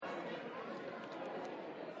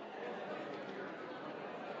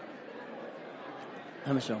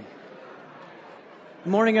Hi, Michelle. Good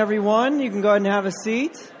morning, everyone. You can go ahead and have a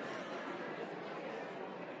seat.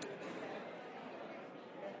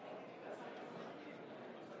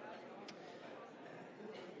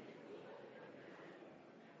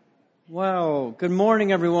 Wow. Good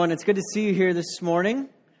morning, everyone. It's good to see you here this morning.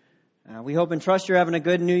 We hope and trust you're having a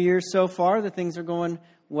good New Year so far, that things are going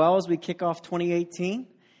well as we kick off 2018.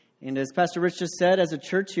 And as Pastor Rich just said, as a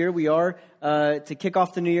church here, we are, to kick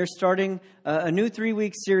off the new year, starting a new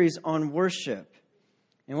 3-week series on worship.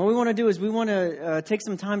 And what we want to do is we want to take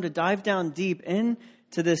some time to dive down deep into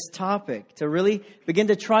this topic, to really begin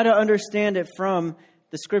to try to understand it from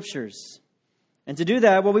the Scriptures. And to do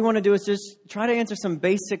that, what we want to do is just try to answer some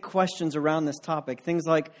basic questions around this topic. Things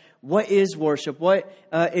like, what is worship? What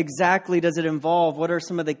exactly does it involve? What are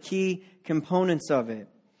some of the key components of it?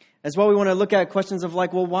 As well, we want to look at questions of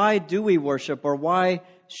like, well, why do we worship? Or why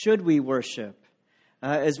should we worship?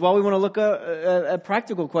 As well, we want to look at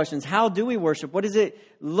practical questions. How do we worship? What does it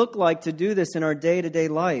look like to do this in our day-to-day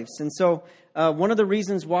lives? And so one of the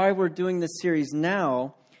reasons why we're doing this series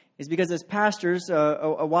now is because as pastors,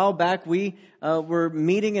 a while back, we were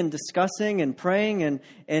meeting and discussing and praying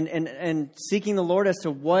and seeking the Lord as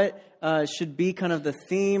to what should be kind of the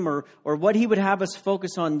theme or what He would have us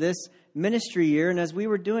focus on this ministry year. And as we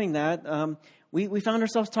were doing that, we found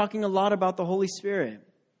ourselves talking a lot about the Holy Spirit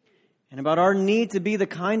and about our need to be the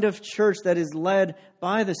kind of church that is led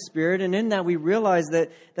by the Spirit. And in that, we realized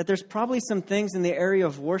that there's probably some things in the area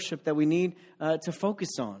of worship that we need to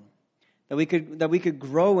focus on, that we could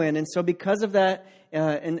grow in. And so because of that,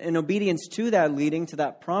 in obedience to that leading, to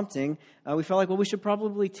that prompting, we felt like, well, we should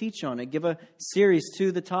probably teach on it, give a series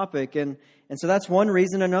to the topic. And so that's one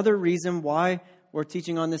reason. Another reason why we're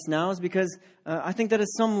teaching on this now is because I think that at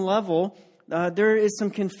some level, there is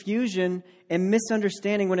some confusion and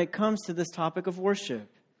misunderstanding when it comes to this topic of worship.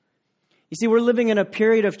 You see, we're living in a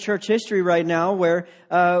period of church history right now where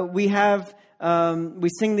we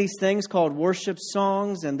sing these things called worship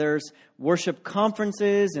songs, and there's worship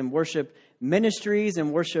conferences and worship ministries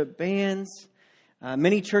and worship bands.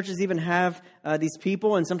 Many churches even have these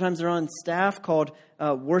people, and sometimes they're on staff, called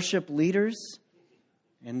worship leaders.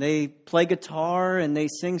 And they play guitar, and they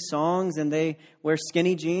sing songs, and they wear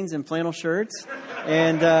skinny jeans and flannel shirts.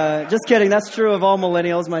 And just kidding, that's true of all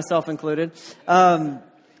millennials, myself included.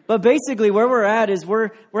 But basically where we're at is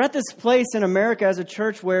we're at this place in America as a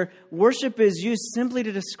church where worship is used simply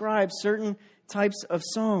to describe certain types of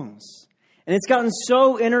songs. And it's gotten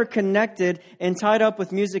so interconnected and tied up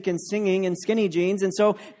with music and singing and skinny jeans. And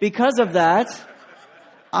so because of that,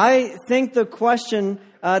 I think the question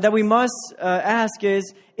that we must ask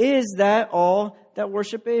is that all that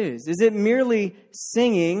worship is? Is it merely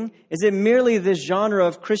singing? Is it merely this genre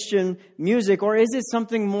of Christian music? Or is it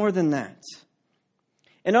something more than that?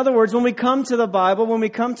 In other words, when we come to the Bible, when we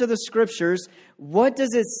come to the Scriptures, what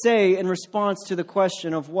does it say in response to the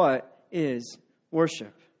question of what is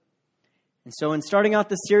worship? And so in starting out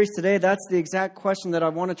this series today, that's the exact question that I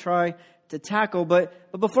want to try to tackle.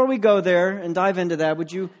 But before we go there and dive into that,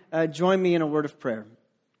 would you join me in a word of prayer?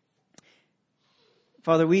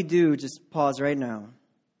 Father, we do just pause right now.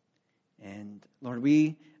 And Lord,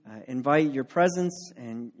 we invite your presence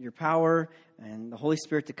and your power and the Holy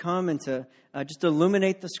Spirit to come and to just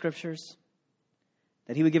illuminate the Scriptures.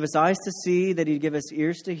 That He would give us eyes to see, that He'd give us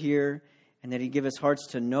ears to hear, and that He'd give us hearts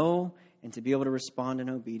to know and to be able to respond in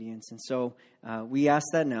obedience. And so we ask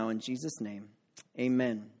that now in Jesus' name.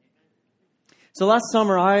 Amen. So last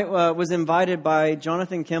summer, I was invited by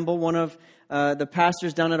Jonathan Kimball, one of the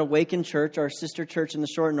pastors down at Awaken Church, our sister church in the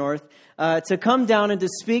Short North, to come down and to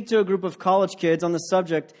speak to a group of college kids on the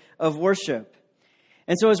subject of worship.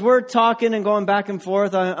 And so as we're talking and going back and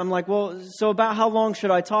forth, I'm like, well, so about how long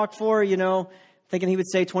should I talk for? You know, thinking he would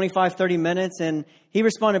say 25, 30 minutes. And he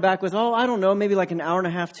responded back with, I don't know, maybe like an hour and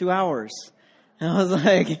a half, 2 hours. And I was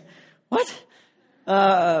like, what?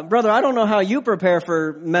 Brother, I don't know how you prepare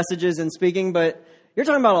for messages and speaking, but you're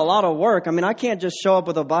talking about a lot of work. I mean, I can't just show up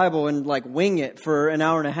with a Bible and like wing it for an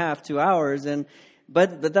hour and a half, 2 hours.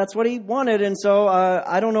 But that's what he wanted. And so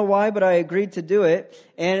I don't know why, but I agreed to do it.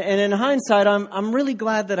 And in hindsight, I'm really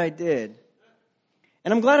glad that I did.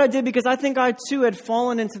 And I'm glad I did because I think I too had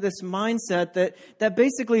fallen into this mindset that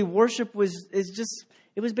basically worship was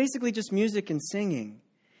basically just music and singing.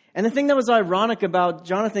 And the thing that was ironic about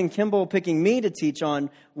Jonathan Kimball picking me to teach on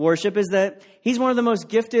worship is that he's one of the most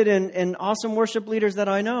gifted and awesome worship leaders that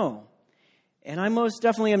I know. And I most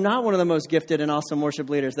definitely am not one of the most gifted and awesome worship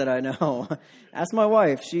leaders that I know. Ask my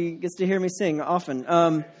wife. She gets to hear me sing often.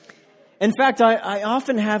 In fact, I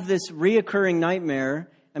often have this reoccurring nightmare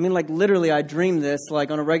I mean, like literally, I dream this like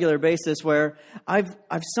on a regular basis where I've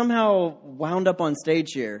somehow wound up on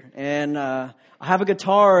stage here, and I have a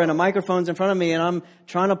guitar and a microphone's in front of me, and I'm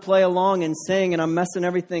trying to play along and sing, and I'm messing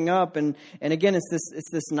everything up, and again, it's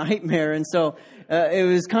this nightmare. And so it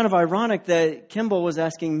was kind of ironic that Kimball was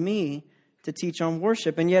asking me to teach on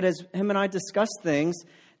worship, and yet as him and I discussed things,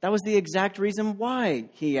 that was the exact reason why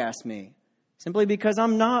he asked me, simply because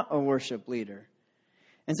I'm not a worship leader.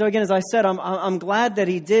 And so again, as I said, I'm glad that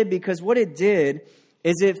he did, because what it did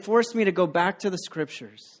is it forced me to go back to the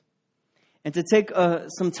Scriptures and to take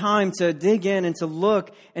some time to dig in and to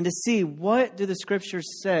look and to see, what do the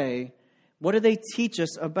Scriptures say? What do they teach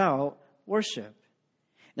us about worship?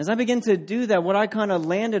 And as I begin to do that, what I kind of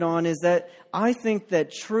landed on is that I think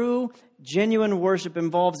that true, genuine worship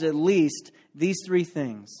involves at least these three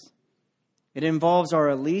things. It involves our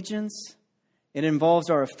allegiance, it involves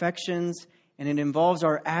our affections, and it involves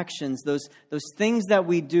our actions, those things that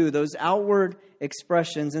we do, those outward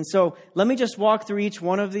expressions. And so let me just walk through each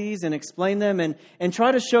one of these and explain them and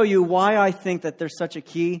try to show you why I think that there's such a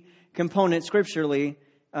key component scripturally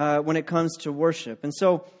when it comes to worship. And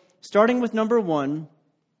so starting with number one,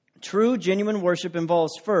 true, genuine worship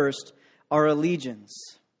involves first our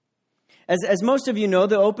allegiance. As most of you know,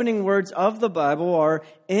 the opening words of the Bible are,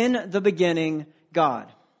 "In the beginning,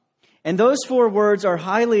 God." And those four words are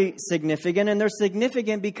highly significant, and they're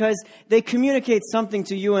significant because they communicate something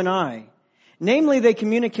to you and I. Namely, they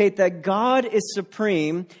communicate that God is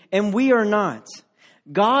supreme and we are not.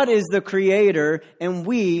 God is the creator and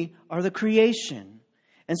we are the creation.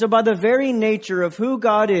 And so by the very nature of who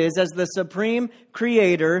God is as the supreme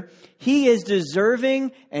creator, He is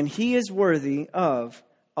deserving and He is worthy of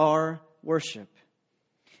our worship.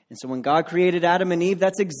 And so when God created Adam and Eve,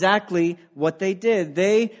 that's exactly what they did.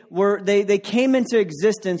 They came into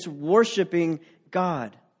existence worshiping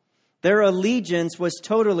God. Their allegiance was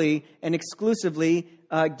totally and exclusively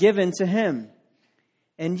given to Him.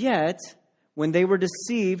 And yet, when they were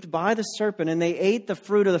deceived by the serpent and they ate the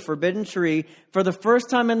fruit of the forbidden tree, for the first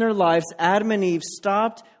time in their lives, Adam and Eve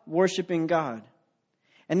stopped worshiping God.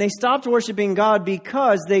 And they stopped worshiping God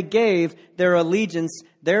because they gave their allegiance,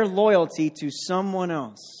 their loyalty to someone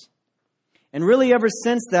else. And really ever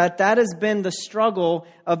since that has been the struggle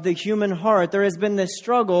of the human heart. There has been this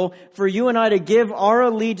struggle for you and I to give our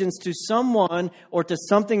allegiance to someone or to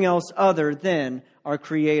something else other than our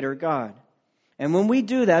Creator God. And when we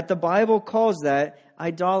do that, the Bible calls that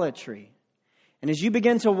idolatry. And as you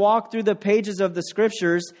begin to walk through the pages of the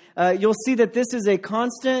Scriptures, you'll see that this is a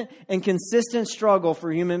constant and consistent struggle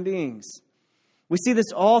for human beings. We see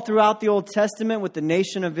this all throughout the Old Testament with the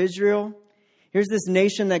nation of Israel. Here's this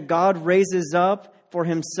nation that God raises up for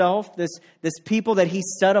Himself, this people that He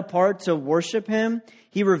set apart to worship Him.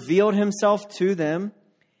 He revealed Himself to them.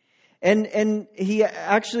 And He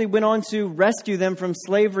actually went on to rescue them from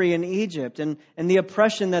slavery in Egypt and the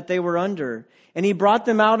oppression that they were under. And He brought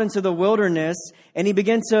them out into the wilderness and He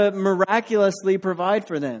began to miraculously provide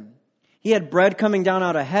for them. He had bread coming down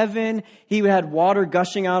out of heaven. He had water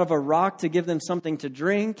gushing out of a rock to give them something to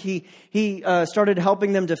drink. He started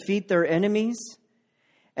helping them defeat their enemies.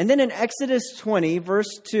 And then in Exodus 20,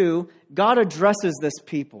 verse 2, God addresses this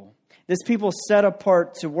people set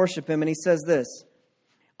apart to worship Him. And He says this,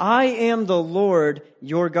 "I am the Lord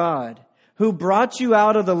your God, who brought you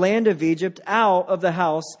out of the land of Egypt, out of the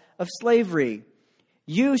house of slavery.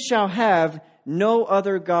 You shall have no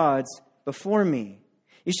other gods before me.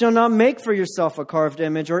 You shall not make for yourself a carved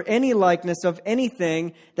image or any likeness of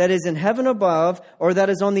anything that is in heaven above or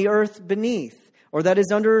that is on the earth beneath or that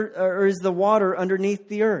is under or is the water underneath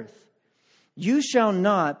the earth. You shall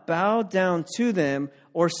not bow down to them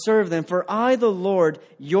or serve them, for I, the Lord,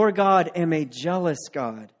 your God, am a jealous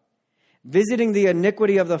God, visiting the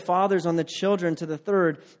iniquity of the fathers on the children to the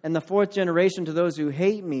third and the fourth generation to those who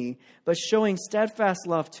hate me, but showing steadfast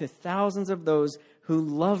love to thousands of those who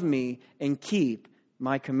love me and keep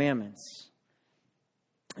my commandments."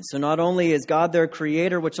 So not only is God their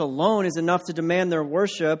creator, which alone is enough to demand their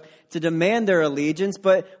worship, to demand their allegiance,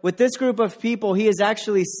 but with this group of people, He has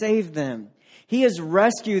actually saved them. He has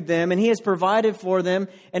rescued them and He has provided for them.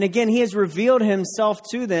 And again, He has revealed Himself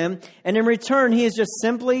to them. And in return, He is just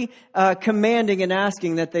simply commanding and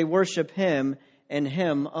asking that they worship Him and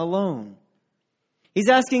Him alone. He's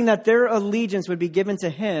asking that their allegiance would be given to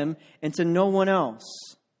Him and to no one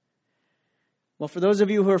else. Well, for those of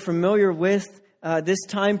you who are familiar with this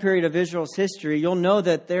time period of Israel's history, you'll know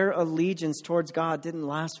that their allegiance towards God didn't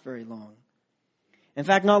last very long. In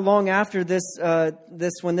fact, not long after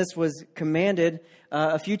when this was commanded,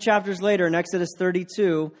 a few chapters later in Exodus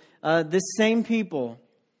 32, this same people,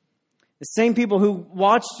 The same people who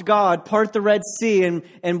watched God part the Red Sea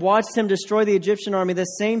and watched him destroy the Egyptian army, the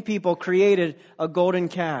same people created a golden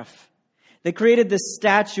calf. They created this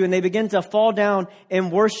statue and they began to fall down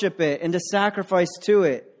and worship it and to sacrifice to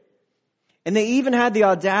it. And they even had the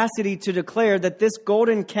audacity to declare that this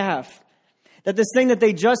golden calf, that this thing that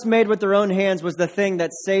they just made with their own hands was the thing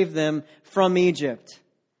that saved them from Egypt.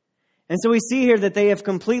 And so we see here that they have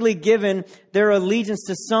completely given their allegiance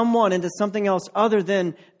to someone and to something else other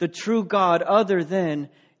than the true God, other than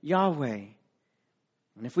Yahweh.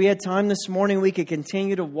 And if we had time this morning, we could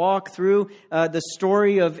continue to walk through the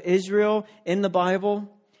story of Israel in the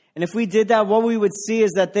Bible. And if we did that, what we would see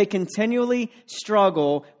is that they continually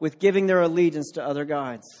struggle with giving their allegiance to other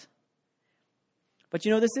gods. But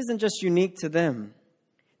this isn't just unique to them.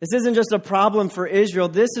 This isn't just a problem for Israel.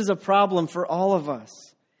 This is a problem for all of us.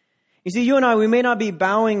 You see, you and I, we may not be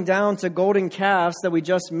bowing down to golden calves that we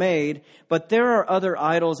just made, but there are other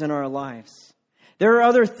idols in our lives. There are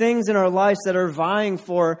other things in our lives that are vying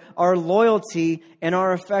for our loyalty and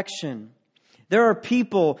our affection. There are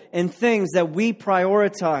people and things that we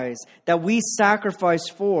prioritize, that we sacrifice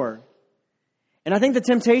for. And I think the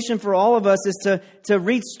temptation for all of us is to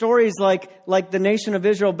read stories like the nation of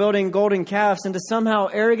Israel building golden calves and to somehow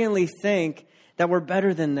arrogantly think that we're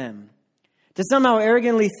better than them. To somehow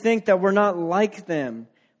arrogantly think that we're not like them.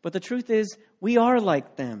 But the truth is, we are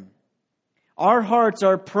like them. Our hearts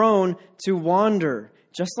are prone to wander,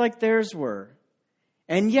 just like theirs were.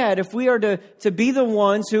 And yet, if we are to be the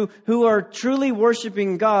ones who are truly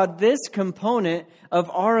worshiping God, this component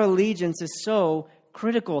of our allegiance is so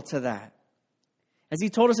critical to that. As he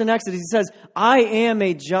told us in Exodus, he says, I am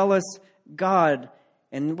a jealous God.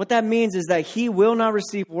 And what that means is that he will not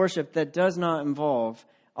receive worship that does not involve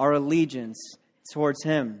our allegiance towards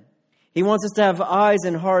him. He wants us to have eyes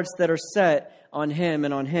and hearts that are set on him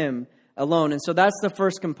and on him alone. And so that's the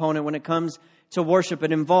first component when it comes to worship.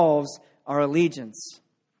 It involves our allegiance.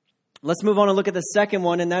 Let's move on and look at the second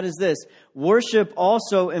one, and that is this. Worship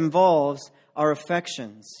also involves our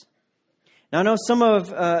affections. Now, I know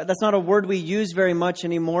that's not a word we use very much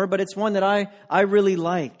anymore, but it's one that I really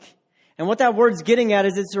like. And what that word's getting at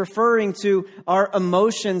is it's referring to our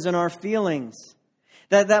emotions and our feelings.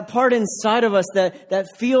 That part inside of us that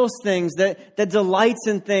feels things, that delights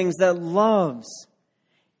in things, that loves.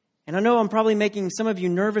 And I know I'm probably making some of you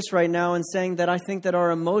nervous right now in saying that I think that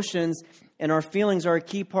our emotions and our feelings are a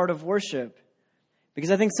key part of worship.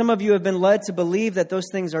 Because I think some of you have been led to believe that those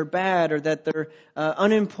things are bad or that they're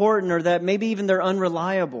unimportant or that maybe even they're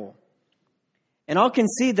unreliable. And I'll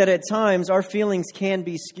concede that at times our feelings can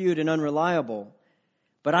be skewed and unreliable.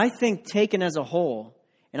 But I think taken as a whole,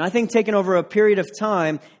 and I think taken over a period of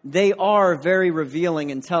time, they are very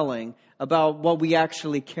revealing and telling about what we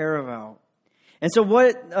actually care about. And so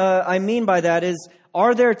what I mean by that is,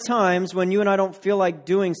 are there times when you and I don't feel like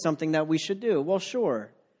doing something that we should do? Well, sure.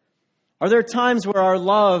 Are there times where our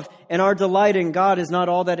love and our delight in God is not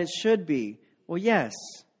all that it should be? Well, yes.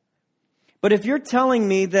 But if you're telling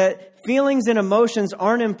me that feelings and emotions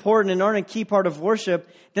aren't important and aren't a key part of worship,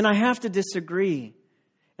 then I have to disagree.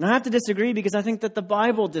 And I have to disagree because I think that the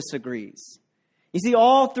Bible disagrees. You see,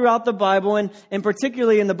 all throughout the Bible, and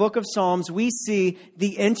particularly in the book of Psalms, we see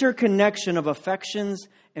the interconnection of affections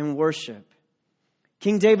and worship.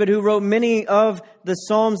 King David, who wrote many of the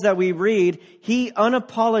Psalms that we read, he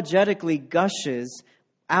unapologetically gushes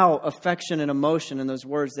out affection and emotion in those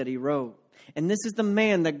words that he wrote. And this is the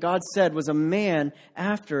man that God said was a man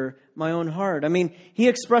after my own heart. I mean, he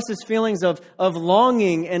expresses feelings of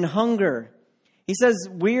longing and hunger. He says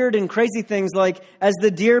weird and crazy things like, as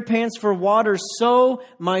the deer pants for water, so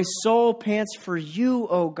my soul pants for you,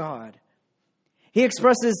 O God. He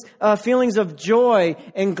expresses feelings of joy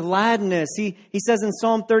and gladness. He says in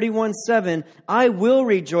Psalm 31:7, I will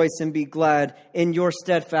rejoice and be glad in your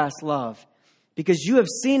steadfast love, because you have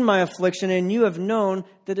seen my affliction and you have known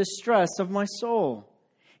the distress of my soul.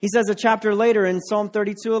 He says a chapter later in Psalm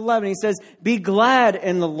 32:11, he says, be glad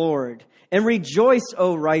in the Lord and rejoice,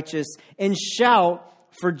 O righteous, and shout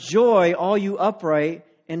for joy, all you upright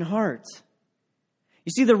in heart.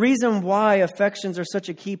 You see, the reason why affections are such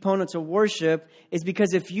a key component to worship is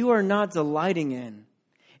because if you are not delighting in,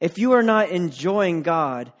 if you are not enjoying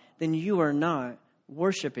God, then you are not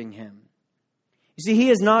worshiping him. You see, he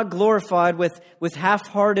is not glorified with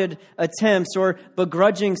half-hearted attempts or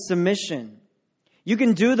begrudging submission. You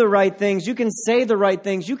can do the right things, you can say the right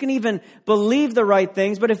things, you can even believe the right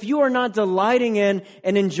things, but if you are not delighting in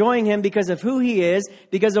and enjoying him because of who he is,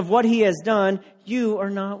 because of what he has done, you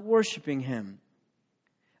are not worshiping him.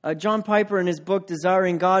 John Piper, in his book,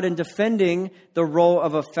 Desiring God and Defending the Role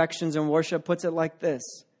of Affections in Worship, puts it like this.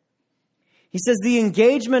 He says the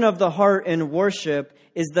engagement of the heart in worship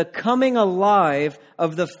is the coming alive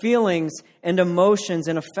of the feelings and emotions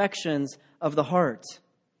and affections of the heart.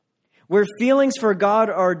 Where feelings for God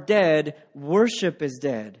are dead, worship is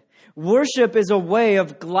dead. Worship is a way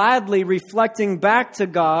of gladly reflecting back to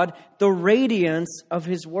God the radiance of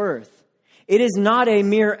His worth. It is not a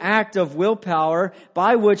mere act of willpower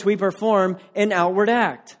by which we perform an outward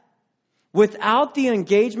act. Without the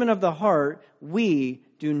engagement of the heart, we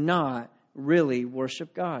do not really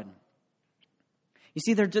worship God. You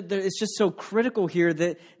see, it's just so critical here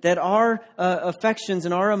that our affections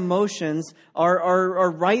and our emotions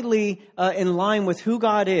are rightly in line with who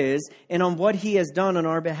God is and on what He has done on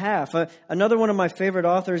our behalf. Another one of my favorite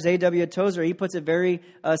authors, A.W. Tozer, he puts it very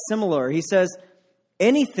similar. He says,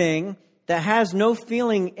 anything that has no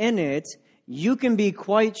feeling in it, you can be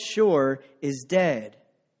quite sure is dead.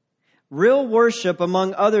 Real worship,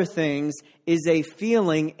 among other things, is a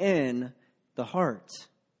feeling in the heart.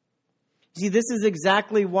 See, this is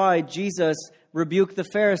exactly why Jesus rebuked the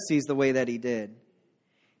Pharisees the way that He did.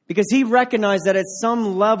 Because He recognized that at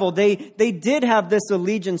some level they did have this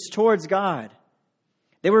allegiance towards God.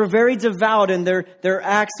 They were very devout in their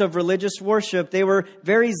acts of religious worship. They were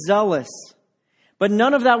very zealous. But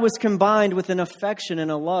none of that was combined with an affection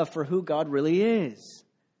and a love for who God really is.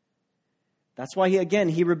 That's why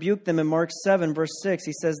He rebuked them in Mark 7, verse 6.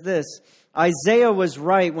 He says this, Isaiah was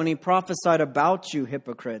right when he prophesied about you,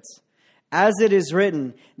 hypocrites. As it is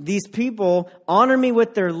written, these people honor me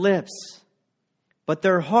with their lips, but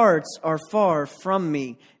their hearts are far from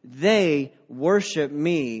me. They worship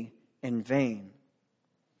me in vain.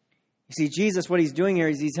 You see, Jesus, what He's doing here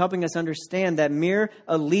is He's helping us understand that mere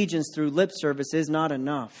allegiance through lip service is not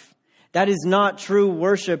enough. That is not true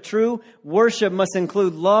worship. True worship must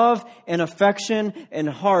include love and affection and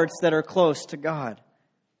hearts that are close to God.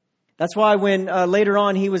 That's why when later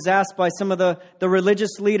on He was asked by some of the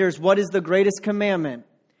religious leaders, what is the greatest commandment?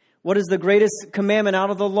 What is the greatest commandment out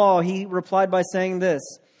of the law? He replied by saying this,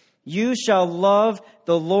 you shall love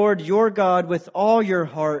the Lord your God with all your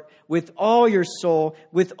heart, with all your soul,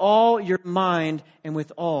 with all your mind, and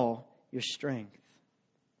with all your strength.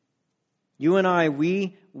 You and I,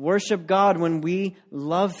 we worship God when we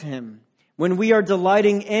love Him. When we are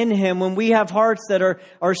delighting in Him, when we have hearts that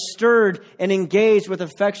are stirred and engaged with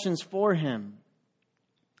affections for Him.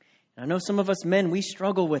 And I know some of us men, we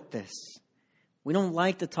struggle with this. We don't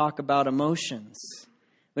like to talk about emotions.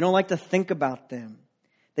 We don't like to think about them.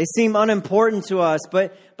 They seem unimportant to us,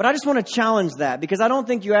 but I just want to challenge that because I don't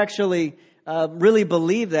think you actually really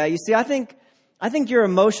believe that. You see, I think your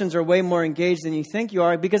emotions are way more engaged than you think you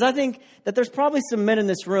are, because I think that there's probably some men in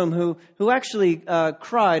this room who actually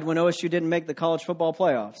cried when OSU didn't make the college football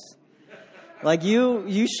playoffs. Like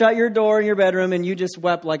you shut your door in your bedroom and you just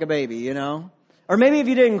wept like a baby, you know? Or maybe if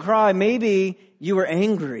you didn't cry, maybe you were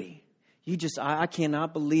angry. I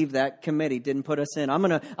cannot believe that committee didn't put us in. I'm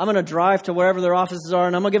gonna drive to wherever their offices are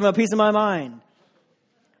and I'm gonna give them a piece of my mind.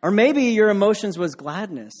 Or maybe your emotions was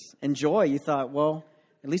gladness and joy. You thought, well,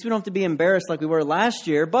 at least we don't have to be embarrassed like we were last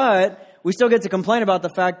year, but we still get to complain about the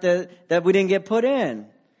fact that we didn't get put in.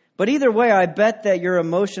 But either way, I bet that your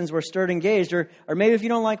emotions were stirred, engaged, or maybe if you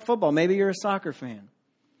don't like football, maybe you're a soccer fan.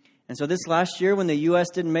 And so this last year when the U.S.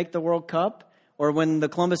 didn't make the World Cup, or when the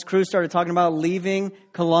Columbus crew started talking about leaving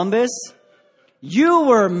Columbus, you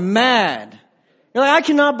were mad. You're like, I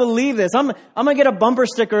cannot believe this. I'm going to get a bumper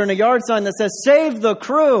sticker and a yard sign that says, save the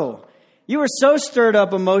crew. You were so stirred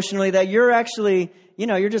up emotionally that you're actually,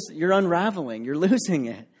 you're unraveling. You're losing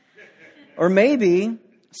it. Or maybe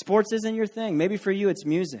sports isn't your thing. Maybe for you it's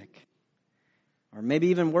music. Or maybe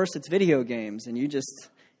even worse, it's video games. And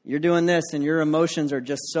you're doing this and your emotions are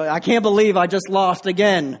just so, I can't believe I just lost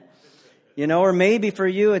again. Or maybe for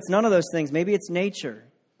you it's none of those things. Maybe it's nature.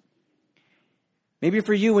 Maybe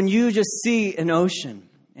for you, when you just see an ocean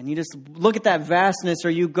and you just look at that vastness, or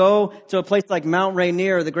you go to a place like Mount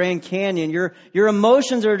Rainier or the Grand Canyon, your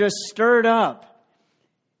emotions are just stirred up.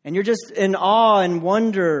 And you're just in awe and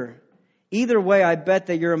wonder. Either way, I bet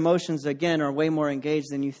that your emotions, again, are way more engaged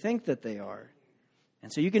than you think that they are.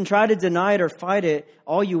 And so you can try to deny it or fight it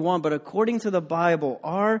all you want, but according to the Bible,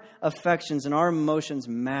 our affections and our emotions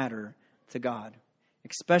matter to God,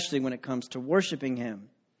 especially when it comes to worshiping Him.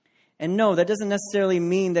 And no, that doesn't necessarily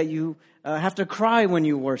mean that you have to cry when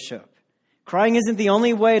you worship. Crying isn't the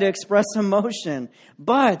only way to express emotion,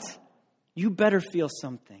 but you better feel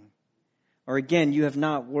something. Or again, you have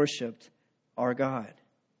not worshiped our God.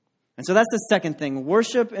 And so that's the second thing.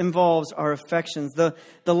 Worship involves our affections. The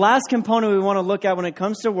last component we want to look at when it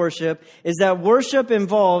comes to worship is that worship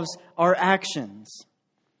involves our actions.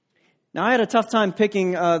 Now, I had a tough time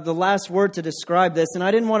picking the last word to describe this, and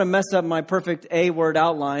I didn't want to mess up my perfect A-word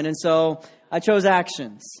outline, and so I chose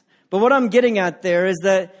actions. But what I'm getting at there is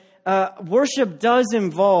that worship does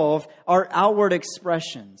involve our outward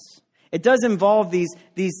expressions. It does involve these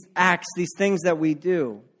acts, these things that we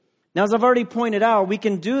do. Now, as I've already pointed out, we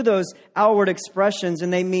can do those outward expressions,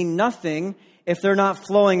 and they mean nothing if they're not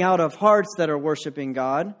flowing out of hearts that are worshiping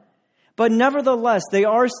God. But nevertheless, they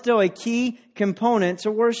are still a key component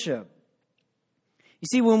to worship. You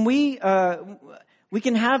see, when we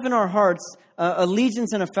can have in our hearts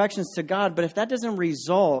allegiance and affections to God, but if that doesn't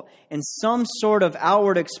result in some sort of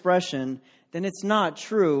outward expression, then it's not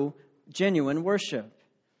true, genuine worship.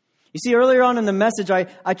 You see, earlier on in the message,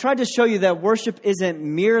 I tried to show you that worship isn't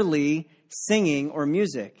merely singing or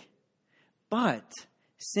music, but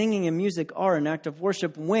singing and music are an act of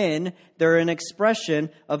worship when they're an expression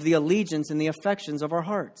of the allegiance and the affections of our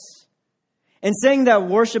hearts. And saying that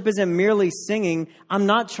worship isn't merely singing, I'm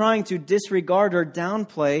not trying to disregard or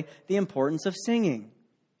downplay the importance of singing.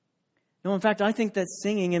 No, in fact, I think that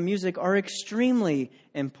singing and music are extremely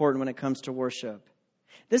important when it comes to worship.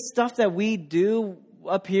 This stuff that we do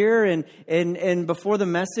up here and before the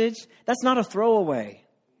message, that's not a throwaway.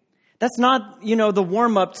 That's not, the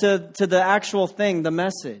warm-up to the actual thing, the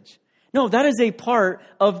message. No, that is a part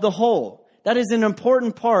of the whole. That is an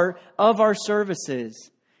important part of our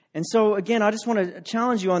services. And so, again, I just want to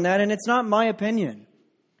challenge you on that, and it's not my opinion.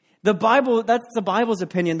 The Bible, that's the Bible's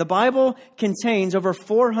opinion. The Bible contains over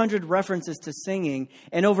 400 references to singing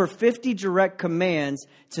and over 50 direct commands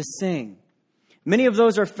to sing. Many of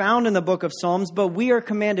those are found in the book of Psalms, but we are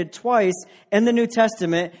commanded twice in the New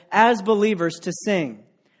Testament as believers to sing.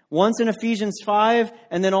 Once in Ephesians 5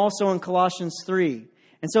 and then also in Colossians 3.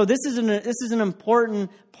 And so this is an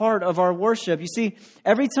important part of our worship. You see,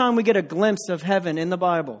 every time we get a glimpse of heaven in the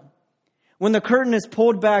Bible, when the curtain is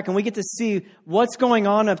pulled back and we get to see what's going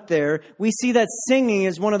on up there, we see that singing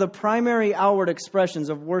is one of the primary outward expressions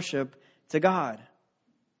of worship to God.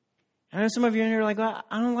 I know some of you in here are like, well,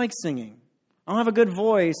 I don't like singing. I don't have a good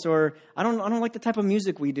voice, or I don't like the type of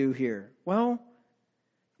music we do here. Well,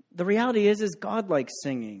 the reality is God likes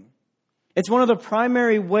singing. It's one of the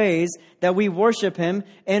primary ways that we worship Him,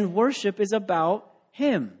 and worship is about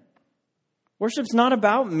Him. Worship's not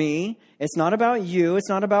about me. It's not about you. It's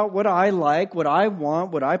not about what I like, what I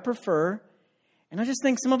want, what I prefer. And I just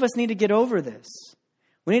think some of us need to get over this.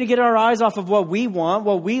 We need to get our eyes off of what we want,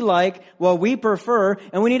 what we like, what we prefer,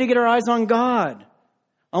 and we need to get our eyes on God,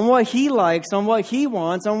 on what He likes, on what He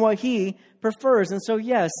wants, on what He prefers. And so,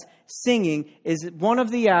 yes, singing is one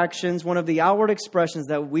of the actions, one of the outward expressions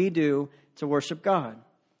that we do to worship God.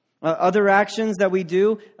 Other actions that we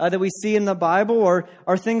do, that we see in the Bible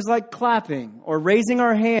are things like clapping, or raising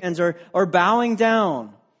our hands, or bowing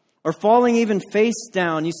down, or falling even face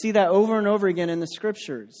down. You see that over and over again in the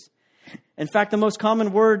Scriptures. In fact, the most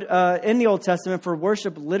common word in the Old Testament for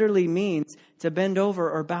worship literally means to bend over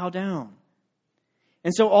or bow down.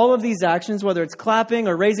 And so all of these actions, whether it's clapping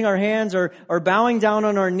or raising our hands or bowing down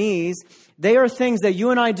on our knees, they are things that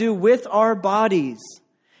you and I do with our bodies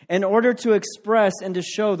in order to express and to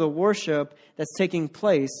show the worship that's taking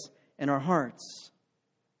place in our hearts.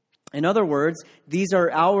 In other words, these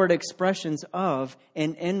are outward expressions of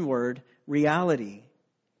an inward reality.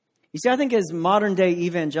 You see, I think as modern day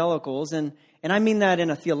evangelicals, and I mean that in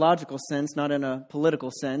a theological sense, not in a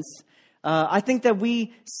political sense, I think that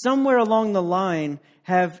we, somewhere along the line,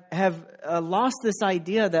 have lost this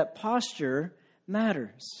idea that posture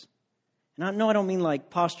matters. And I don't mean like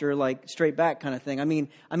posture, like straight back kind of thing. I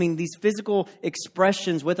mean these physical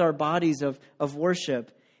expressions with our bodies of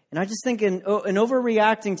worship. And I just think in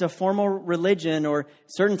overreacting to formal religion or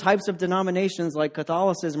certain types of denominations like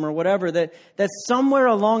Catholicism or whatever, that somewhere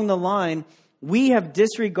along the line, we have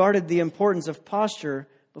disregarded the importance of posture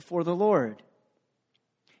before the Lord.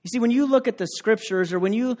 You see, when you look at the Scriptures or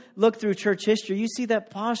when you look through church history, you see that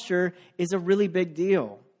posture is a really big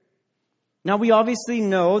deal. Now, we obviously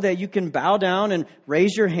know that you can bow down and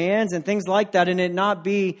raise your hands and things like that, and it not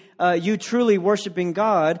be you truly worshiping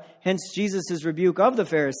God, hence Jesus' rebuke of the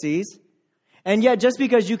Pharisees. And yet, just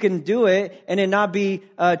because you can do it and it not be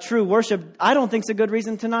true worship, I don't think it's a good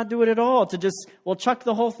reason to not do it at all, to just, chuck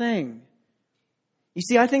the whole thing. You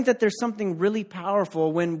see, I think that there's something really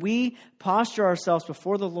powerful when we posture ourselves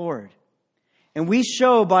before the Lord. And we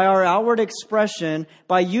show by our outward expression,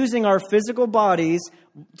 by using our physical bodies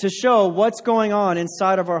to show what's going on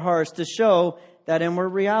inside of our hearts, to show that inward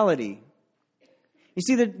reality. You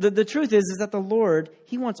see, the truth is that the Lord,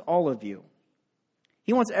 He wants all of you.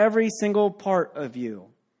 He wants every single part of you.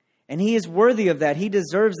 And He is worthy of that. He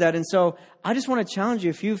deserves that. And so I just want to challenge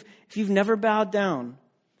you, if you've never bowed down,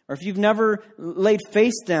 or if you've never laid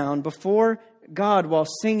face down before God while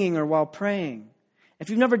singing or while praying, if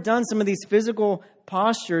you've never done some of these physical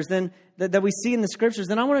postures then that we see in the Scriptures,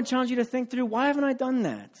 then I want to challenge you to think through, why haven't I done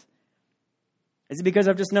that? Is it because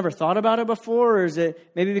I've just never thought about it before? Or is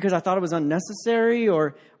it maybe because I thought it was unnecessary?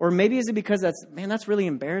 Or maybe is it because that's really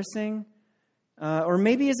embarrassing? Or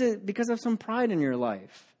maybe is it because of some pride in your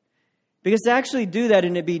life? Because to actually do that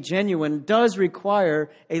and to be genuine does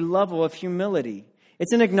require a level of humility.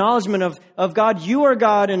 It's an acknowledgement of God, you are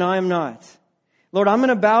God and I am not. Lord, I'm going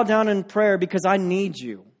to bow down in prayer because I need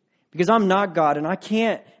you. Because I'm not God and I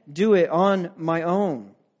can't do it on my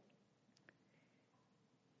own.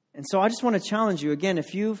 And so I just want to challenge you again,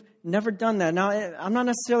 if you've never done that. Now, I'm not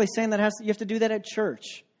necessarily saying that you have to do that at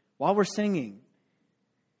church while we're singing.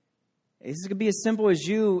 This could be as simple as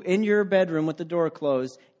you in your bedroom with the door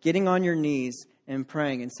closed, getting on your knees and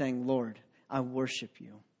praying and saying, Lord, I worship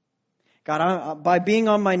you. God, by being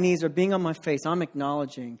on my knees or being on my face, I'm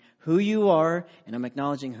acknowledging who you are and I'm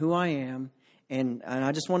acknowledging who I am. And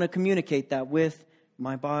I just want to communicate that with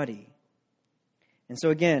my body. And so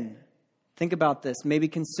again, think about this. Maybe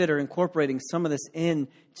consider incorporating some of this into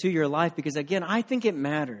your life because, again, I think it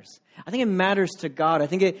matters. I think it matters to God. I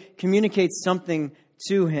think it communicates something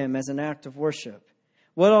to Him as an act of worship.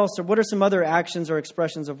 What else? What are some other actions or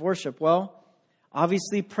expressions of worship? Well,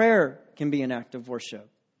 obviously prayer can be an act of worship.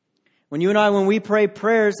 When we pray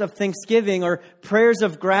prayers of thanksgiving or prayers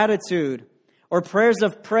of gratitude or prayers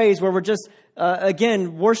of praise where we're just,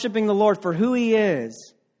 again, worshiping the Lord for who He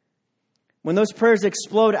is, when those prayers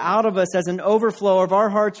explode out of us as an overflow of our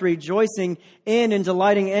hearts rejoicing in and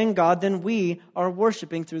delighting in God, then we are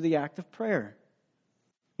worshiping through the act of prayer.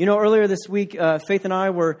 Earlier this week, Faith and I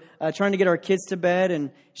were trying to get our kids to bed,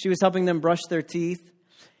 and she was helping them brush their teeth.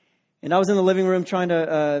 And I was in the living room trying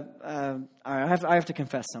to. I have to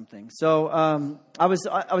confess something. So I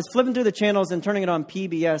was flipping through the channels and turning it on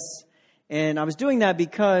PBS, and I was doing that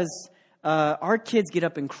because our kids get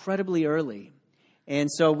up incredibly early. And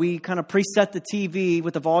so we kind of preset the TV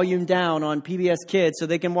with the volume down on PBS Kids so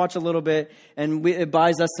they can watch a little bit, and it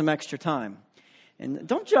buys us some extra time. And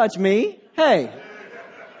don't judge me. Hey,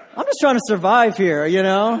 I'm just trying to survive here,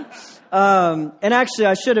 And actually,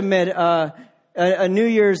 I should admit, a New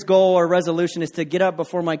Year's goal or resolution is to get up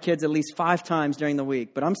before my kids at least 5 times during the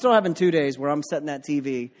week. But I'm still having 2 days where I'm setting that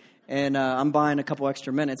TV and I'm buying a couple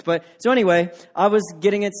extra minutes. But so anyway, I was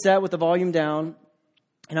getting it set with the volume down,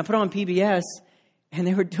 and I put on PBS. And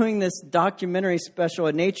they were doing this documentary special,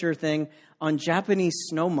 a nature thing, on Japanese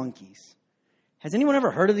snow monkeys. Has anyone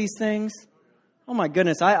ever heard of these things? Oh my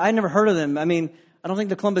goodness, I never heard of them. I mean, I don't think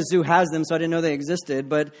the Columbus Zoo has them, so I didn't know they existed.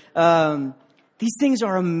 But these things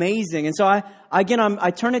are amazing. And so I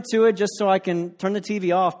turn it to it just so I can turn the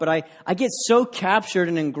TV off. But I get so captured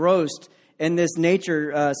and engrossed in this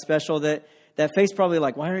nature special that Faith's probably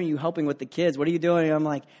like, why aren't you helping with the kids? What are you doing? And I'm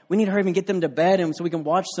like, we need to hurry and get them to bed and so we can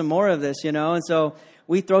watch some more of this, And so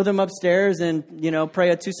we throw them upstairs and,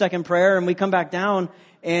 pray a 2-second prayer and we come back down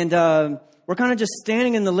and we're kind of just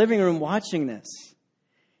standing in the living room watching this.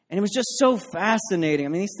 And it was just so fascinating. I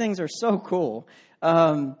mean, these things are so cool.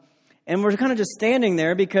 And we're kind of just standing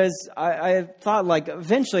there because I thought like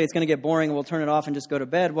eventually it's going to get boring and we'll turn it off and just go to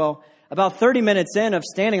bed. Well, about 30 minutes in of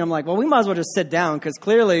standing, I'm like, well, we might as well just sit down because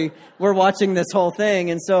clearly we're watching this whole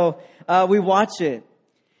thing. And so we watch it.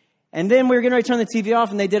 And then we were getting ready to turn the TV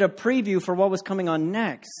off and they did a preview for what was coming on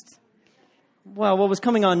next. Well, what was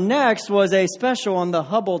coming on next was a special on the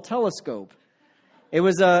Hubble telescope. It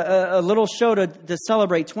was a little show to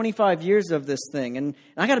celebrate 25 years of this thing. And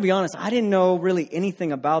I got to be honest, I didn't know really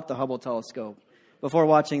anything about the Hubble telescope before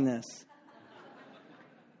watching this.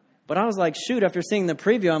 But I was like, shoot, after seeing the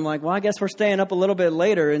preview, I'm like, well, I guess we're staying up a little bit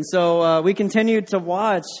later. And so we continued to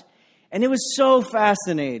watch. And it was so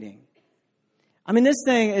fascinating. I mean, this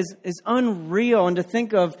thing is unreal. And to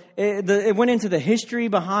think of, it went into the history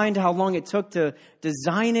behind how long it took to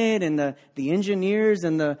design it and the engineers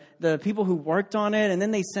and the people who worked on it. And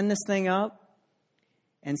then they send this thing up.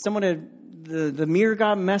 And the mirror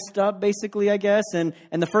got messed up, basically, I guess. And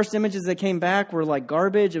the first images that came back were like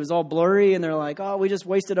garbage. It was all blurry. And they're like, oh, we just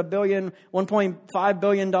wasted $1.5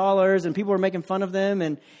 billion. And people were making fun of them.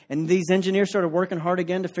 And these engineers started working hard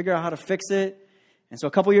again to figure out how to fix it. And so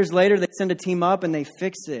a couple years later, they send a team up and they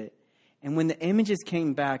fix it. And when the images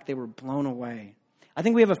came back, they were blown away. I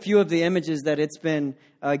think we have a few of the images that it's been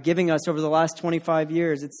giving us over the last 25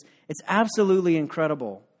 years. It's absolutely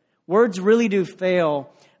incredible. Words really do fail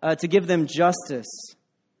to give them justice.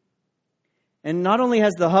 And not only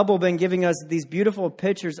has the Hubble been giving us these beautiful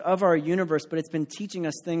pictures of our universe, but it's been teaching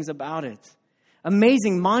us things about it.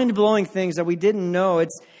 Amazing, mind-blowing things that we didn't know.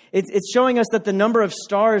 It's showing us that the number of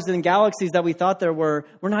stars and galaxies that we thought there were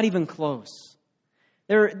not even close.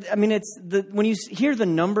 When you hear the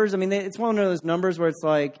numbers, it's one of those numbers where it's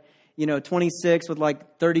like, 26 with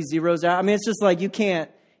like 30 zeros out. It's just like you can't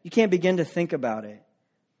begin to think about it.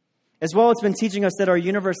 As well, it's been teaching us that our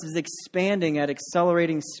universe is expanding at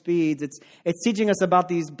accelerating speeds. It's teaching us about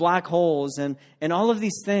these black holes and all of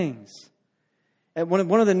these things. And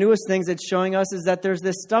one of the newest things it's showing us is that there's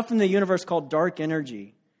this stuff in the universe called dark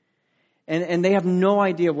energy. And they have no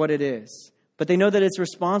idea what it is. But they know that it's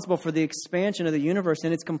responsible for the expansion of the universe,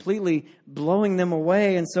 and it's completely blowing them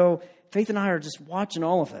away. And so Faith and I are just watching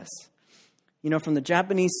all of this. From the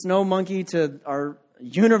Japanese snow monkey to our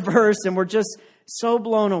universe, and we're just so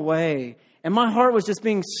blown away. And my heart was just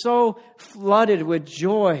being so flooded with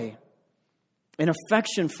joy and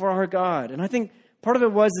affection for our God. And I think part of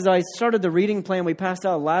it was as I started the reading plan we passed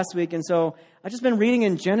out last week. And so I've just been reading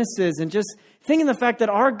in Genesis and just thinking the fact that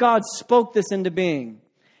our God spoke this into being.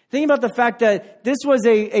 Thinking about the fact that this was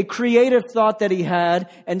a creative thought that he had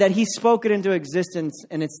and that he spoke it into existence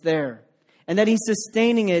and it's there. And that he's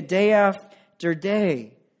sustaining it day after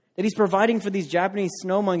day. That he's providing for these Japanese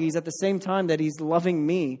snow monkeys at the same time that he's loving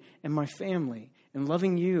me and my family and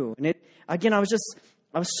loving you. And I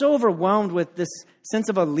was so overwhelmed with this sense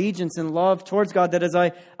of allegiance and love towards God that as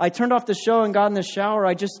I turned off the show and got in the shower,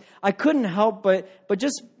 I couldn't help but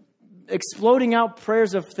just exploding out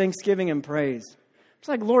prayers of thanksgiving and praise. It's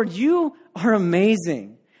like, Lord, you are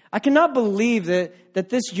amazing. I cannot believe that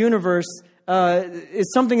this universe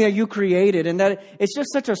is something that you created and that it's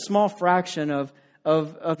just such a small fraction of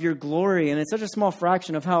your glory, and it's such a small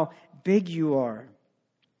fraction of how big you are.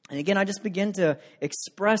 And again, I just begin to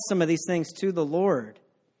express some of these things to the Lord.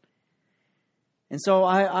 And so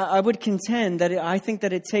I would contend that I think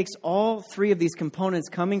that it takes all three of these components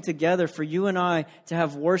coming together for you and I to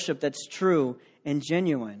have worship that's true and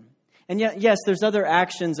genuine. And yet, yes, there's other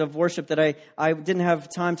actions of worship that I didn't have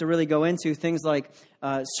time to really go into. Things like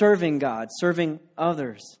serving God, serving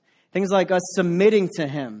others. Things like us submitting to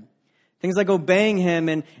Him. Things like obeying Him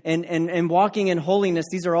and walking in holiness.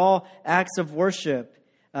 These are all acts of worship.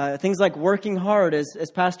 Things like working hard,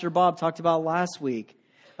 as Pastor Bob talked about last week.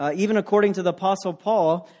 Even according to the Apostle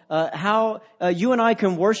Paul, how you and I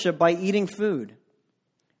can worship by eating food.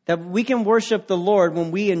 That we can worship the Lord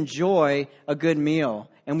when we enjoy a good meal.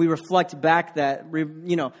 And we reflect back that,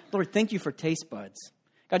 Lord, thank you for taste buds.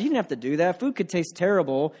 God, you didn't have to do that. Food could taste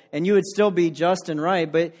terrible and you would still be just and right.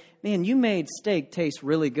 But man, you made steak taste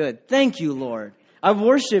really good. Thank you, Lord. I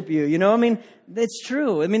worship you. It's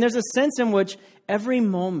true. There's a sense in which every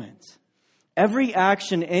moment, every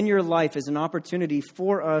action in your life is an opportunity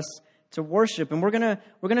for us to worship. And we're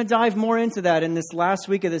gonna dive more into that in this last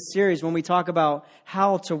week of this series when we talk about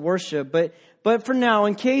how to worship. But for now,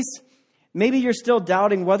 in case maybe you're still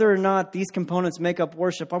doubting whether or not these components make up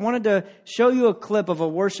worship, I wanted to show you a clip of a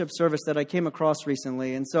worship service that I came across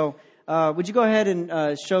recently. And so would you go ahead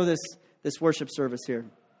and show this worship service here?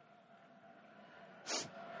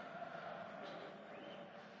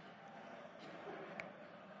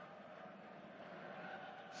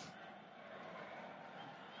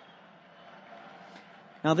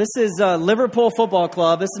 Now, this is Liverpool Football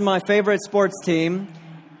Club. This is my favorite sports team.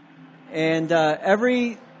 And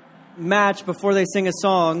every match before they sing a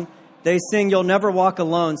song, they sing "You'll Never Walk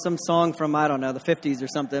Alone," some song from, I don't know, the 50s or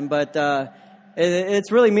something. But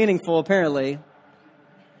it's really meaningful, apparently.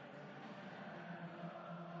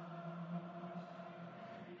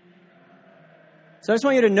 So I just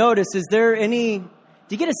want you to notice, do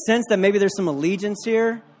you get a sense that maybe there's some allegiance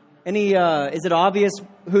here? Is it obvious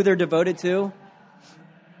who they're devoted to?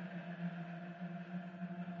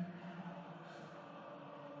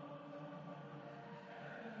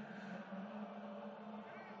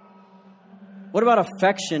 What about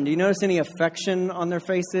affection? Do you notice any affection on their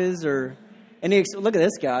faces? Or look at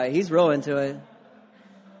this guy. He's real into it.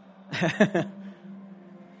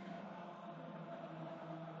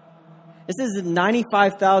 This is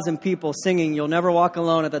 95,000 people singing "You'll Never Walk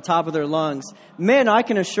Alone" at the top of their lungs. Men, I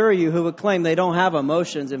can assure you, who would claim they don't have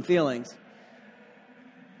emotions and feelings.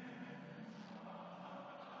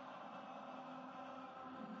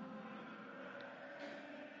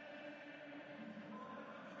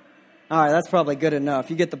 All right, that's probably good enough.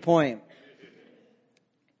 You get the point.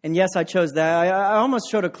 And yes, I chose that. I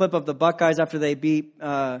almost showed a clip of the Buckeyes after they beat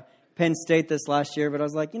Penn State this last year, but I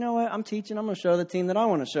was like, you know what? I'm teaching. I'm going to show the team that I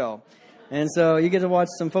want to show. And so you get to watch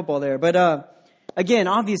some football there. But again,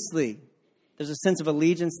 obviously, there's a sense of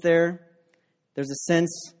allegiance there. There's a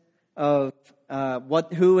sense of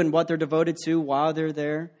who and what they're devoted to while they're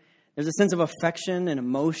there. There's a sense of affection and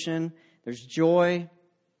emotion there's joy,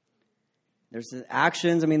 there's the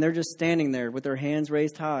actions. I mean, they're just standing there with their hands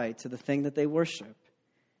raised high to the thing that they worship.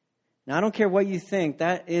 Now, I don't care what you think,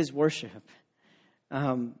 that is worship. We're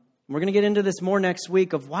going to get into this more next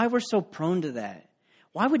week of why we're so prone to that.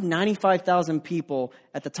 Why would 95,000 people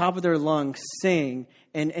at the top of their lungs sing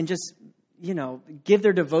and just, give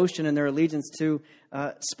their devotion and their allegiance to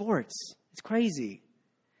sports? It's crazy.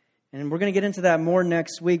 And we're going to get into that more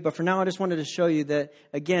next week. But for now, I just wanted to show you that,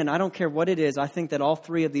 again, I don't care what it is. I think that all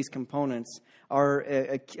three of these components are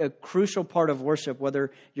a crucial part of worship,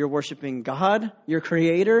 whether you're worshiping God, your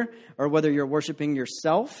creator, or whether you're worshiping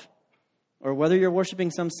yourself, or whether you're worshiping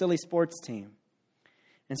some silly sports team.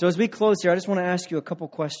 And so as we close here, I just want to ask you a couple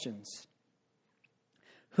questions.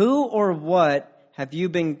 Who or what have you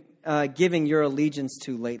been giving your allegiance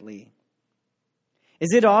to lately?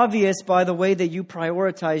 Is it obvious by the way that you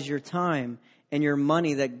prioritize your time and your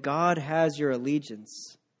money that God has your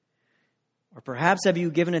allegiance? Or perhaps have you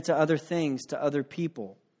given it to other things, to other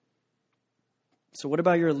people? So what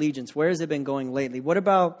about your allegiance? Where has it been going lately? What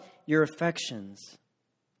about your affections?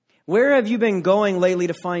 Where have you been going lately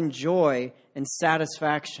to find joy and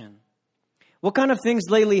satisfaction? What kind of things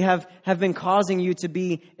lately have been causing you to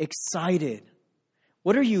be excited?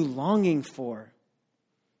 What are you longing for?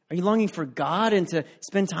 Are you longing for God and to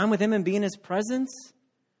spend time with Him and be in His presence?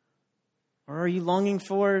 Or are you longing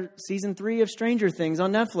for season 3 of Stranger Things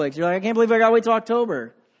on Netflix? You're like, I can't believe I got to wait till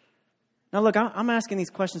October. Now look, I'm asking these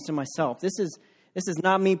questions to myself. This is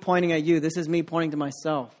not me pointing at you. This is me pointing to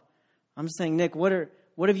myself. I'm just saying, Nick, what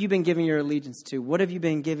have you been giving your allegiance to? What have you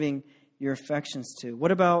been giving your affections to?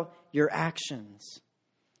 What about your actions?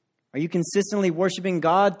 Are you consistently worshiping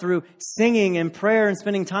God through singing and prayer and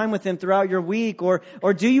spending time with Him throughout your week? Or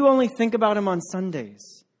do you only think about Him on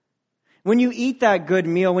Sundays? When you eat that good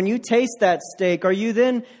meal, when you taste that steak, are you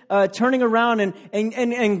then turning around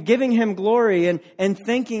and giving Him glory and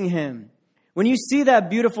thanking Him? When you see that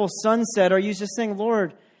beautiful sunset, are you just saying,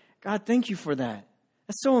 Lord, God, thank you for that?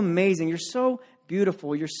 That's so amazing. You're so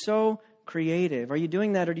beautiful. You're so creative. Are you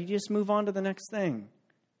doing that, or do you just move on to the next thing?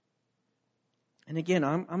 And again,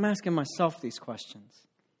 I'm asking myself these questions.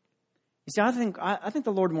 You see, I think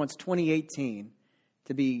the Lord wants 2018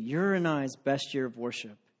 to be your and I's best year of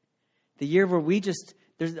worship. The year where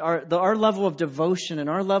our level of devotion and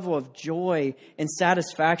our level of joy and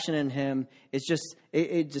satisfaction in Him is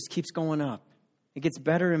it just keeps going up. It gets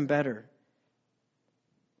better and better.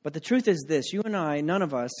 But the truth is this: you and I, none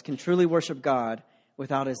of us can truly worship God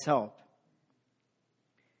without His help.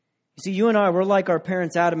 You see, you and I, we're like our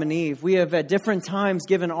parents Adam and Eve. We have at different times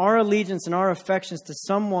given our allegiance and our affections to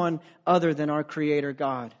someone other than our Creator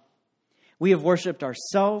God. We have worshipped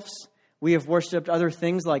ourselves. We have worshipped other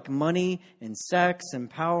things like money and sex and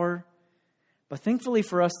power. But thankfully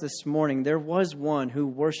for us this morning, there was one who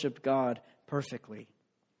worshipped God perfectly.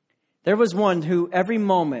 There was one who every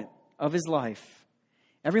moment of his life,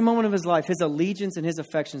 his allegiance and his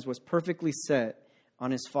affections was perfectly set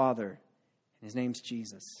on his Father. And His name's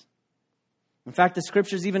Jesus. In fact, the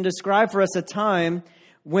Scriptures even describe for us a time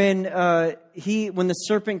when the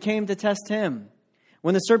serpent came to test Him,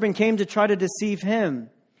 when the serpent came to try to deceive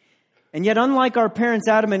Him. And yet, unlike our parents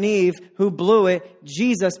Adam and Eve, who blew it,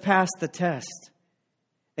 Jesus passed the test.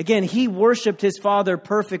 Again, He worshiped His Father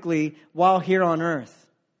perfectly while here on earth.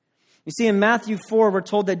 You see, in Matthew 4, we're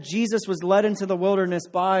told that Jesus was led into the wilderness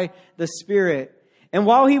by the Spirit. And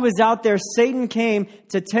while He was out there, Satan came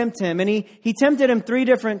to tempt Him. And he tempted Him 3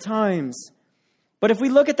 different times. But if we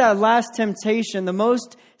look at that last temptation, the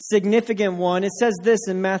most significant one, it says this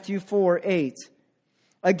in Matthew 4:8.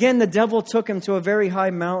 Again, the devil took Him to a very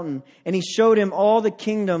high mountain, and He showed Him all the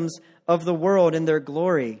kingdoms of the world and their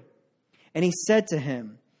glory. And He said to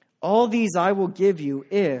Him, all these I will give you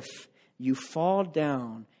if you fall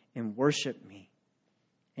down and worship me.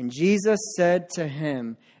 And Jesus said to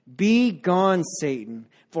him, be gone, Satan,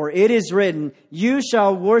 for it is written, you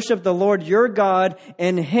shall worship the Lord your God,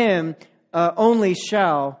 and Him only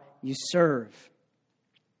shall you serve.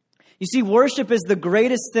 You see, worship is the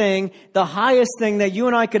greatest thing, the highest thing that you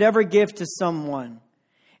and I could ever give to someone.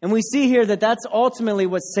 And we see here that that's ultimately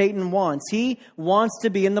what Satan wants. He wants to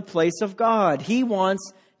be in the place of God. He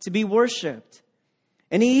wants to be worshiped.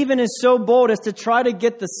 And he even is so bold as to try to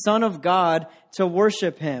get the Son of God to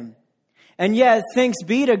worship Him. And yet, thanks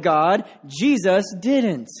be to God, Jesus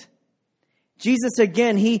didn't. Jesus,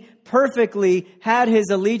 again, He perfectly had His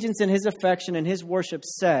allegiance and His affection and His worship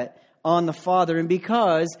set on the Father. And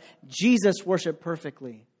because Jesus worshiped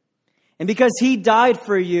perfectly, and because He died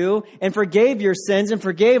for you and forgave your sins and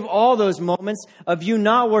forgave all those moments of you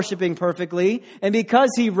not worshiping perfectly, and because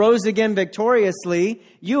He rose again victoriously,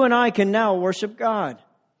 you and I can now worship God.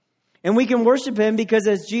 And we can worship him because,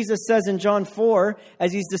 as Jesus says in John 4,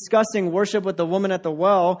 as he's discussing worship with the woman at the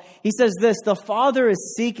well, he says this: the Father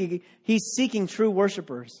is seeking true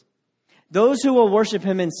worshipers, those who will worship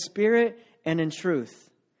him in spirit and in truth.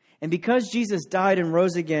 And because Jesus died and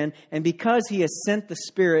rose again, and because he has sent the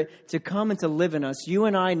Spirit to come and to live in us, you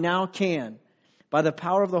and I now can, by the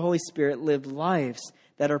power of the Holy Spirit, live lives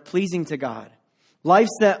that are pleasing to God,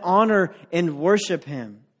 lives that honor and worship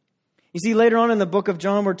him. You see, later on in the book of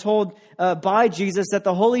John, we're told by Jesus that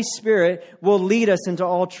the Holy Spirit will lead us into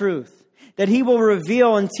all truth, that he will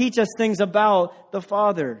reveal and teach us things about the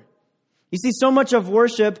Father. You see, so much of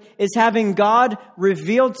worship is having God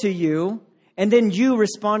revealed to you and then you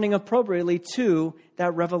responding appropriately to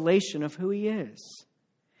that revelation of who he is.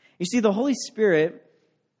 You see, the Holy Spirit,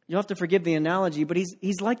 you'll have to forgive the analogy, but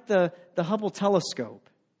he's like the Hubble telescope.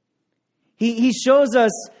 He shows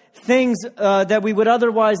us things that we would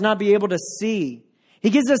otherwise not be able to see. He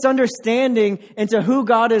gives us understanding into who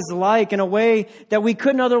God is like in a way that we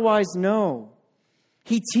couldn't otherwise know.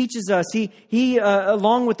 He teaches us. He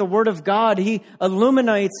along with the Word of God, he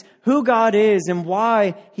illuminates who God is and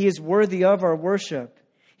why he is worthy of our worship.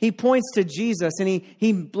 He points to Jesus and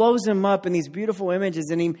he blows him up in these beautiful images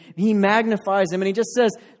and he magnifies him and he just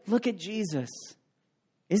says, look at Jesus.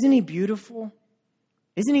 Isn't he beautiful?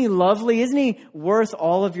 Isn't he lovely? Isn't he worth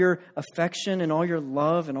all of your affection and all your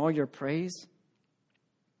love and all your praise?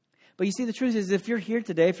 But you see, the truth is, if you're here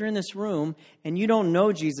today, if you're in this room and you don't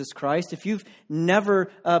know Jesus Christ, if you've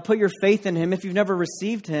never put your faith in him, if you've never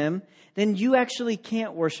received him, then you actually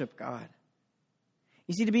can't worship God.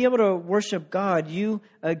 You see, to be able to worship God, you,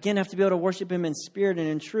 again, have to be able to worship him in spirit and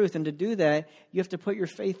in truth. And to do that, you have to put your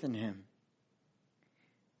faith in him.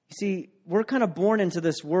 You see, we're kind of born into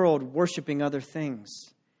this world worshiping other things.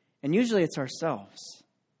 And usually it's ourselves.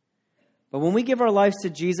 But when we give our lives to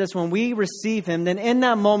Jesus, when we receive him, then in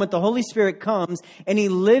that moment, the Holy Spirit comes and he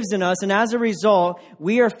lives in us. And as a result,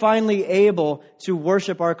 we are finally able to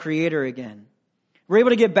worship our Creator again. We're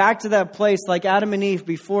able to get back to that place like Adam and Eve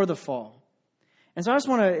before the fall. And so I just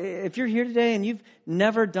want to, if you're here today and you've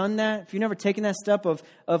never done that, if you've never taken that step of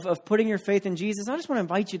putting your faith in Jesus, I just want to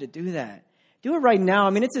invite you to do that. Do it right now.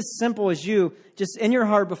 I mean, it's as simple as you just in your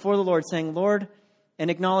heart before the Lord saying, Lord, and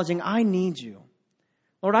acknowledging, I need you.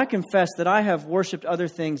 Lord, I confess that I have worshiped other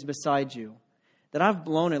things beside you, that I've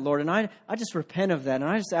blown it, Lord, and I just repent of that, and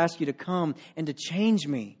I just ask you to come and to change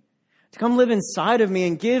me, to come live inside of me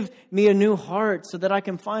and give me a new heart so that I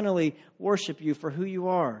can finally worship you for who you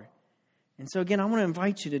are. And so again, I want to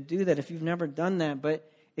invite you to do that if you've never done that. But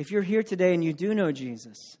if you're here today and you do know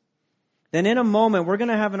Jesus, then in a moment, we're going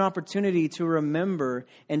to have an opportunity to remember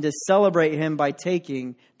and to celebrate him by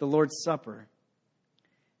taking the Lord's Supper.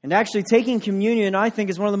 And actually, taking communion, I think,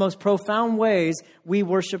 is one of the most profound ways we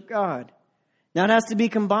worship God. Now, it has to be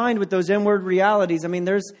combined with those inward realities. I mean,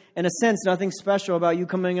 there's, in a sense, nothing special about you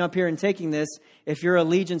coming up here and taking this if your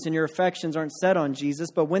allegiance and your affections aren't set on Jesus.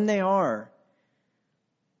 But when they are,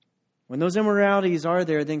 when those inward realities are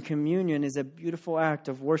there, then communion is a beautiful act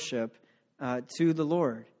of worship to the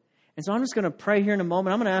Lord. And so I'm just going to pray here in a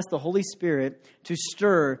moment. I'm going to ask the Holy Spirit to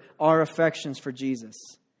stir our affections for Jesus.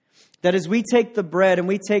 That as we take the bread and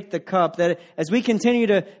we take the cup, that as we continue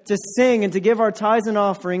to sing and to give our tithes and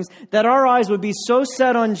offerings, that our eyes would be so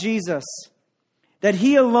set on Jesus, that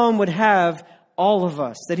he alone would have all of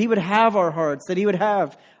us, that he would have our hearts, that he would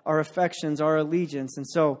have our affections, our allegiance. And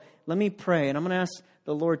so let me pray, and I'm going to ask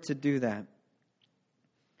the Lord to do that.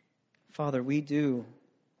 Father, we do.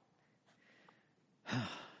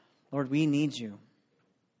 Lord, we need you.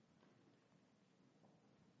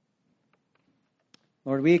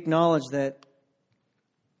 Lord, we acknowledge that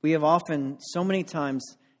we have often, so many times,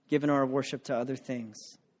 given our worship to other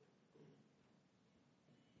things.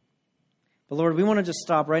 But Lord, we want to just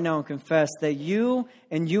stop right now and confess that you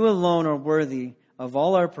and you alone are worthy of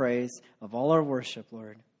all our praise, of all our worship,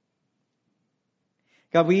 Lord.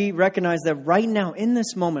 God, we recognize that right now, in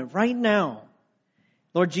this moment, right now,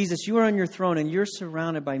 Lord Jesus, you are on your throne and you're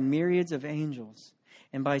surrounded by myriads of angels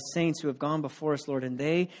and by saints who have gone before us, Lord, and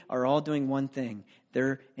they are all doing one thing.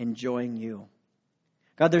 They're enjoying you.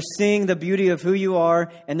 God, they're seeing the beauty of who you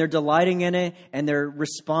are, and they're delighting in it, and they're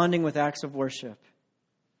responding with acts of worship.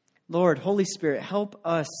 Lord, Holy Spirit, help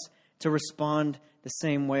us to respond the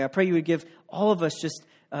same way. I pray you would give all of us just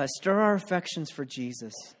stir our affections for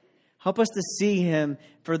Jesus. Help us to see him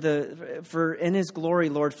for in his glory,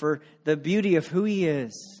 Lord, for the beauty of who he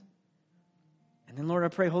is. And then, Lord, I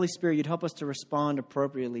pray, Holy Spirit, you'd help us to respond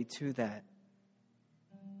appropriately to that.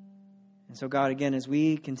 And so, God, again, as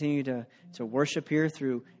we continue to worship here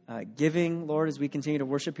through giving, Lord, as we continue to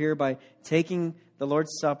worship here by taking the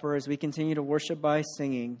Lord's Supper, as we continue to worship by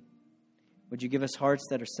singing, Would you give us hearts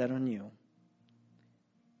that are set on you?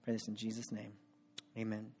 Pray this in Jesus' name.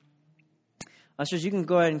 Amen. Ushers, you can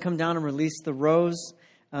go ahead and come down and release the rows.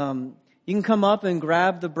 You can come up and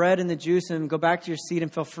grab the bread and the juice and go back to your seat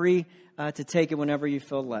and feel free to take it whenever you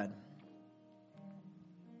feel led.